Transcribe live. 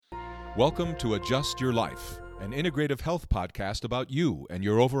Welcome to Adjust Your Life, an integrative health podcast about you and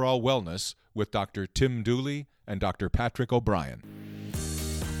your overall wellness with Dr. Tim Dooley and Dr. Patrick O'Brien.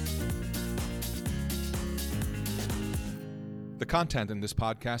 The content in this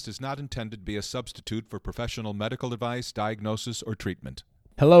podcast is not intended to be a substitute for professional medical advice, diagnosis, or treatment.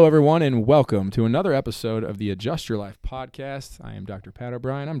 Hello, everyone, and welcome to another episode of the Adjust Your Life podcast. I am Dr. Pat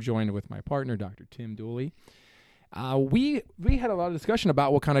O'Brien. I'm joined with my partner, Dr. Tim Dooley. We had a lot of discussion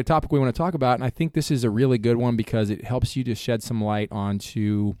about what kind of topic we want to talk about, and I think this is a really good one because it helps you to shed some light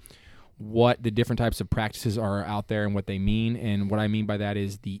onto what the different types of practices are out there and what they mean. And what I mean by that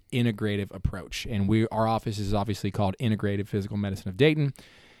is the integrative approach. And our office is obviously called Integrative Physical Medicine of Dayton.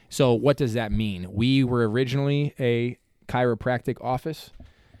 So what does that mean? We were originally a chiropractic office,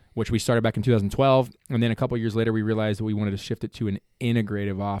 which we started back in 2012. And then a couple of years later, we realized that we wanted to shift it to an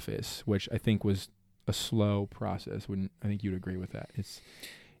integrative office, which I think was a slow process. I think you'd agree with that?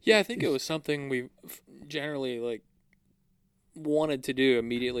 I think it was something we generally wanted to do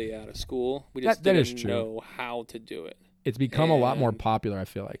immediately out of school. We just didn't know how to do it. It's become a lot more popular, I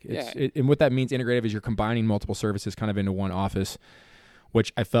feel like. And what that means, integrative, is you're combining multiple services kind of into one office,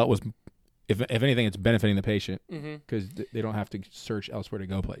 which I felt was, if anything, it's benefiting the patient because they don't have to search elsewhere to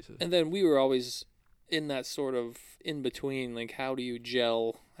go places. And then we were always in that sort of in between, like how do you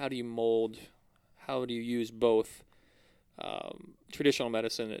gel, how do you mold, how do you use both traditional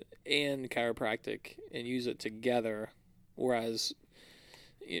medicine and chiropractic and use it together, whereas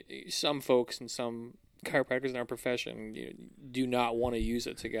some folks and some chiropractors in our profession do not want to use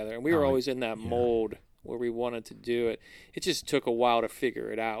it together. And we were always in that mold where we wanted to do it. It just took a while to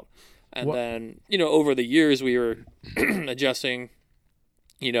figure it out. And then, over the years we were adjusting,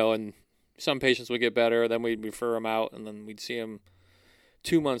 and some patients would get better, then we'd refer them out, and then we'd see them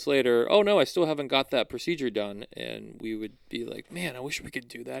 2 months later, oh no, I still haven't got that procedure done. And we would be like, man, I wish we could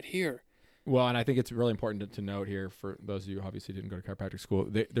do that here. Well, and I think it's really important to note here for those of you who obviously didn't go to chiropractic school,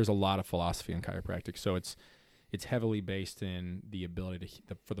 there's a lot of philosophy in chiropractic. So it's heavily based in the ability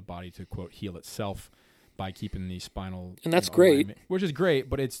for the body to, quote, heal itself by keeping the spinal, and that's great, which is great.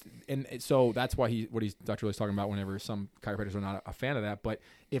 But so that's why Dr. Dooley's talking about whenever some chiropractors are not a fan of that. But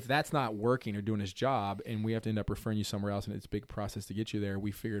if that's not working or doing his job, and we have to end up referring you somewhere else, and it's a big process to get you there,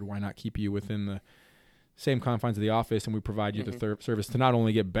 we figured why not keep you within the same confines of the office, and we provide you the service to not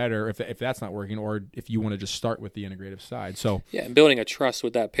only get better if that's not working, or if you want to just start with the integrative side. So and building a trust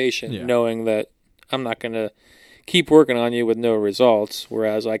with that patient, knowing that I'm not going to keep working on you with no results,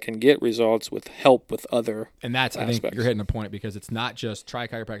 whereas I can get results with help with other aspects. I think you're hitting a point, because it's not just try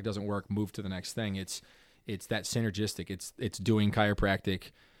chiropractic doesn't work, move to the next thing. It's that synergistic. It's doing chiropractic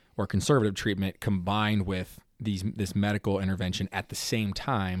or conservative treatment combined with this medical intervention at the same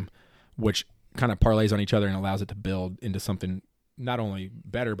time, which kind of parlays on each other and allows it to build into something not only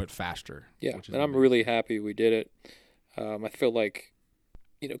better but faster. Yeah, and I'm really happy we did it. I feel like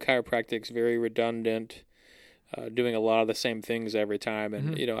chiropractic's very redundant. Doing a lot of the same things every time.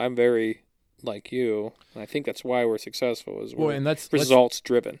 And, I'm very like you. And I think that's why we're successful, is we're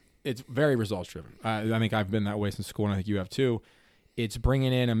results-driven. It's very results-driven. I think I've been that way since school, and I think you have too. It's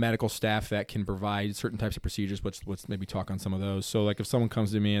bringing in a medical staff that can provide certain types of procedures. Let's maybe talk on some of those. So, if someone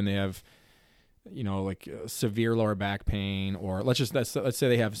comes to me and they have, severe lower back pain, or let's say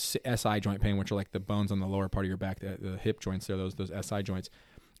they have SI joint pain, which are like the bones on the lower part of your back, the hip joints there, those SI joints,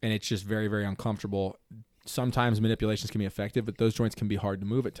 and it's just very, very uncomfortable. Sometimes manipulations can be effective, but those joints can be hard to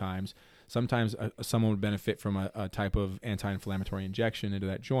move at times. Sometimes someone would benefit from a type of anti-inflammatory injection into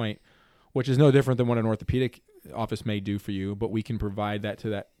that joint, which is no different than what an orthopedic office may do for you, but we can provide that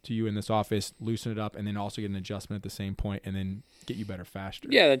to you in this office, loosen it up, and then also get an adjustment at the same point, and then get you better faster.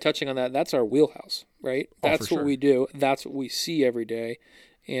 Yeah, then touching on that, that's our wheelhouse, right? That's what we do. That's what we see every day,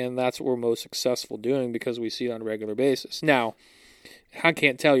 and that's what we're most successful doing because we see it on a regular basis. Now, I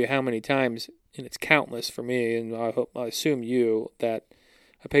can't tell you how many times, and it's countless for me, and I assume you, that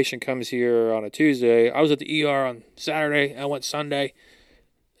a patient comes here on a Tuesday. I was at the ER on Saturday. I went Sunday.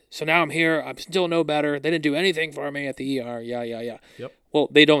 So now I'm here. I'm still no better. They didn't do anything for me at the ER. Yeah. Yep. Well,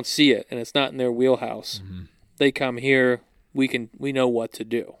 they don't see it, and it's not in their wheelhouse. Mm-hmm. They come here. We know what to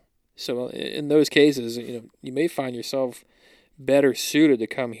do. So in those cases, you may find yourself better suited to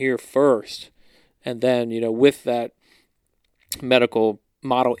come here first, and then with that medical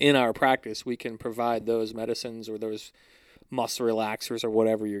model in our practice, we can provide those medicines or those muscle relaxers or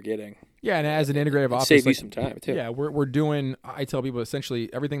whatever you're getting. Yeah, and as an integrative office, save you some time too. Yeah, we're doing. I tell people essentially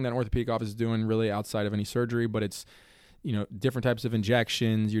everything that an orthopedic office is doing, really outside of any surgery, but it's different types of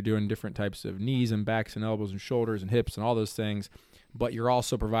injections. You're doing different types of knees and backs and elbows and shoulders and hips and all those things. but you're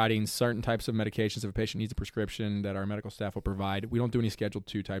also providing certain types of medications if a patient needs a prescription that our medical staff will provide. We don't do any Schedule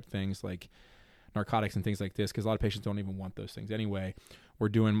II type things like narcotics and things like this because a lot of patients don't even want those things anyway. We're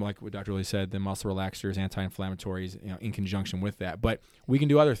doing, like what Dr. Lee said, the muscle relaxers, anti-inflammatories, in conjunction with that. But we can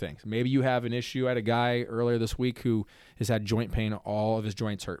do other things. Maybe you have an issue. I had a guy earlier this week who has had joint pain. All of his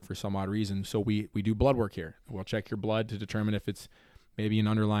joints hurt for some odd reason. So we do blood work here. We'll check your blood to determine if it's maybe an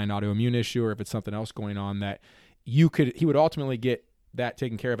underlying autoimmune issue or if it's something else going on that he would ultimately get that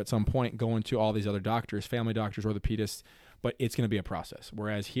taken care of at some point, going to all these other doctors, family doctors, orthopedists, but it's going to be a process.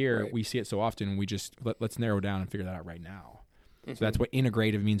 Whereas here, we see it so often, we just, let's narrow down and figure that out right now. Mm-hmm. So that's what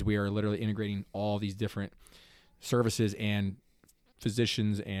integrative means. We are literally integrating all these different services and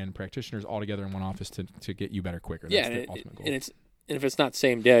physicians and practitioners all together in one office to get you better quicker. That's the ultimate goal. And if it's not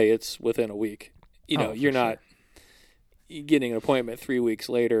same day, it's within a week. You're not getting an appointment 3 weeks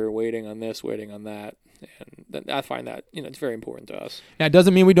later, waiting on this, waiting on that. And I find that, it's very important to us. Now, it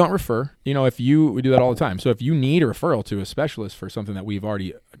doesn't mean we don't refer. We do that all the time. So if you need a referral to a specialist for something that we've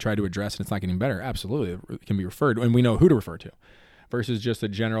already tried to address and it's not getting better, absolutely, it can be referred. And we know who to refer to versus just a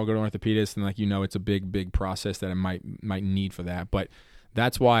general go to an orthopedist and it's a big process that it might need for that. But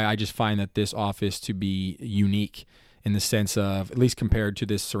that's why I just find that this office to be unique in the sense of, at least compared to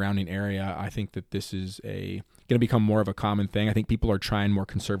this surrounding area, I think that this is going to become more of a common thing. I think people are trying more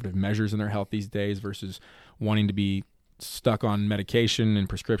conservative measures in their health these days versus wanting to be stuck on medication and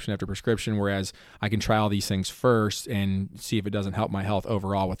prescription after prescription, whereas I can try all these things first and see if it doesn't help my health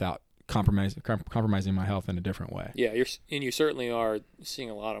overall without compromising my health in a different way. Yeah, you certainly are seeing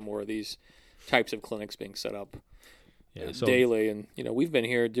a lot more of these types of clinics being set up daily. And, we've been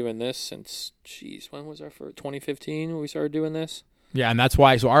here doing this since, when was our first? 2015 when we started doing this? Yeah, and that's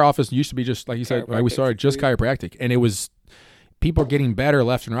why. So our office used to be just, like you said, we started just chiropractic. And it was people getting better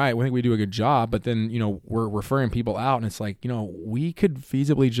left and right. We think we do a good job, but then, we're referring people out. And it's like, we could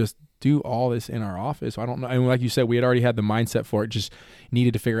feasibly just do all this in our office. I don't know. And like you said, we had already had the mindset for it, just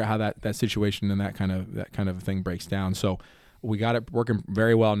needed to figure out how that situation and that kind of thing breaks down. So we got it working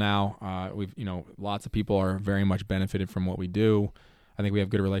very well now. We've, lots of people are very much benefited from what we do. I think we have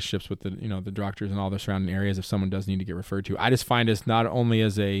good relationships with the doctors and all the surrounding areas if someone does need to get referred to. I just find us not only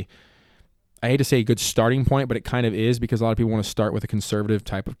as I hate to say a good starting point, but it kind of is because a lot of people want to start with a conservative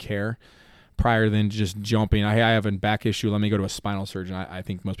type of care prior than just jumping. I have a back issue, let me go to a spinal surgeon. I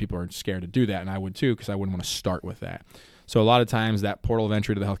think most people are scared to do that, and I would too because I wouldn't want to start with that. So a lot of times that portal of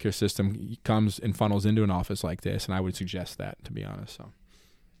entry to the healthcare system comes and funnels into an office like this, and I would suggest that, to be honest. So,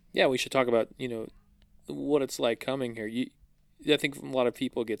 yeah, we should talk about, what it's like coming here. I think a lot of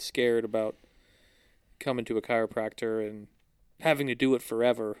people get scared about coming to a chiropractor and having to do it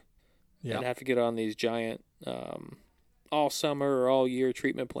forever and have to get on these giant all summer or all year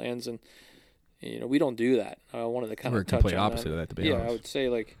treatment plans. And, we don't do that. I wanted to kind of touch on that. We're complete opposite of that, to be honest. Yeah, I would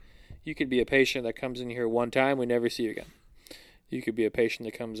say, you could be a patient that comes in here one time, we never see you again. You could be a patient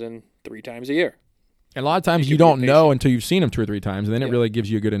that comes in 3 times a year. And a lot of times you don't know until you've seen them 2 or 3 times, and then it really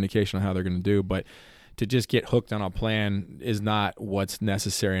gives you a good indication on how they're going to do. But to just get hooked on a plan is not what's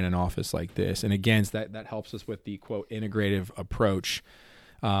necessary in an office like this. And again, that helps us with the quote integrative approach,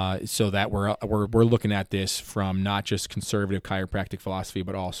 so that we're looking at this from not just conservative chiropractic philosophy,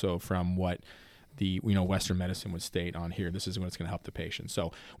 but also from what the Western medicine would state on here. This is what's going to help the patient.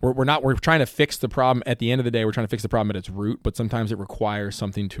 So we're trying to fix the problem. At the end of the day, we're trying to fix the problem at its root, but sometimes it requires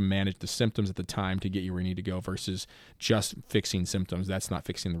something to manage the symptoms at the time to get you where you need to go versus just fixing symptoms. That's not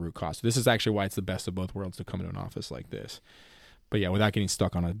fixing the root cause. So this is actually why it's the best of both worlds to come into an office like this. But yeah, without getting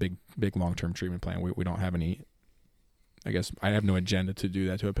stuck on a big long-term treatment plan, we don't have any, I guess I have no agenda to do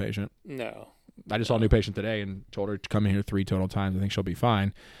that to a patient. No. I just saw a new patient today and told her to come in here 3 total times. I think she'll be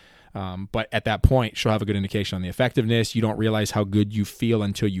fine. But at that point, she'll have a good indication on the effectiveness. You don't realize how good you feel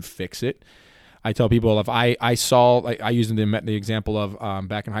until you fix it. I tell people if I saw, like I used the example of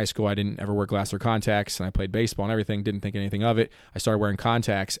back in high school, I didn't ever wear glasses or contacts, and I played baseball and everything, didn't think anything of it. I started wearing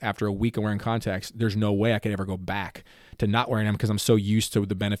contacts. After a week of wearing contacts, there's no way I could ever go back to not wearing them because I'm so used to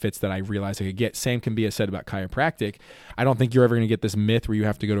the benefits that I realized I could get. Same can be said about chiropractic. I don't think you're ever going to get this myth where you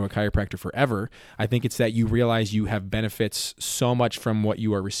have to go to a chiropractor forever. I think it's that you realize you have benefits so much from what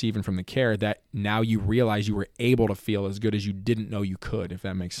you are receiving from the care that now you realize you were able to feel as good as you didn't know you could, if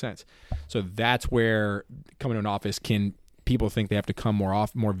that makes sense. So that's where coming to an office people think they have to come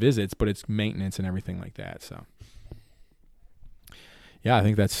more visits, but it's maintenance and everything like that. So yeah, I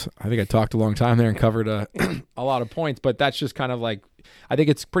think I talked a long time there and covered a lot of points, but that's just kind of like, I think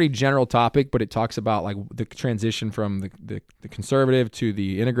it's a pretty general topic, but it talks about like the transition from the conservative to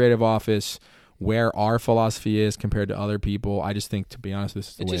the integrative office, where our philosophy is compared to other people. I just think, to be honest, this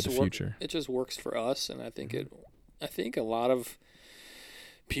is the way of the future. It just works for us, and I think a lot of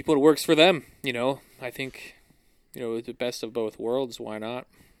people it works for them. I think, the best of both worlds. Why not?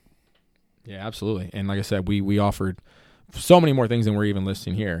 Yeah, absolutely. And like I said, we offered so many more things than we're even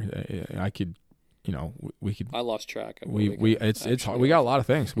listing here. I could, we could. I lost track. Of we got a lot of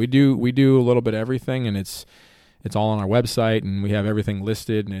things. We do a little bit of everything, and it's all on our website, and we have everything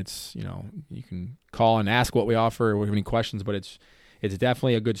listed, and it's, you can call and ask what we offer, or we have any questions, but it's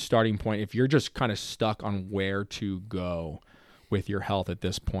definitely a good starting point if you're just kind of stuck on where to go with your health at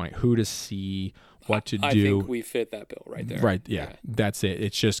this point, who to see, what to do. I think we fit that bill right there. Right, yeah. That's it.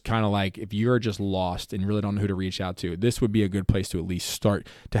 It's just kind of like if you're just lost and really don't know who to reach out to, this would be a good place to at least start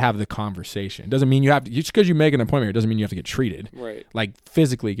to have the conversation. It doesn't mean you have to, just because you make an appointment, it doesn't mean you have to get treated. Right. Like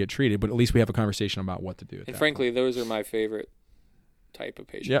physically get treated, but at least we have a conversation about what to do. And frankly, those are my favorite type of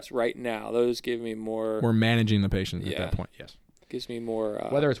patients right now. Those give me more. We're managing the patient at that point, yes. Gives me more.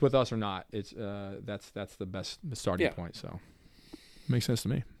 Whether it's with us or not, it's that's the starting point. So makes sense to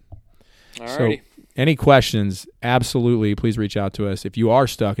me. Alrighty. So, any questions? Absolutely, please reach out to us. If you are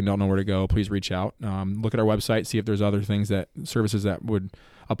stuck and don't know where to go, please reach out. Look at our website, see if there's other services that would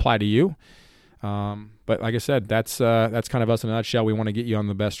apply to you. But like I said, that's kind of us in a nutshell. We want to get you on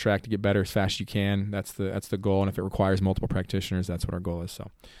the best track to get better as fast as you can. That's the goal, and if it requires multiple practitioners, that's what our goal is. So,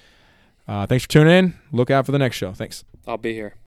 thanks for tuning in. Look out for the next show. Thanks. I'll be here.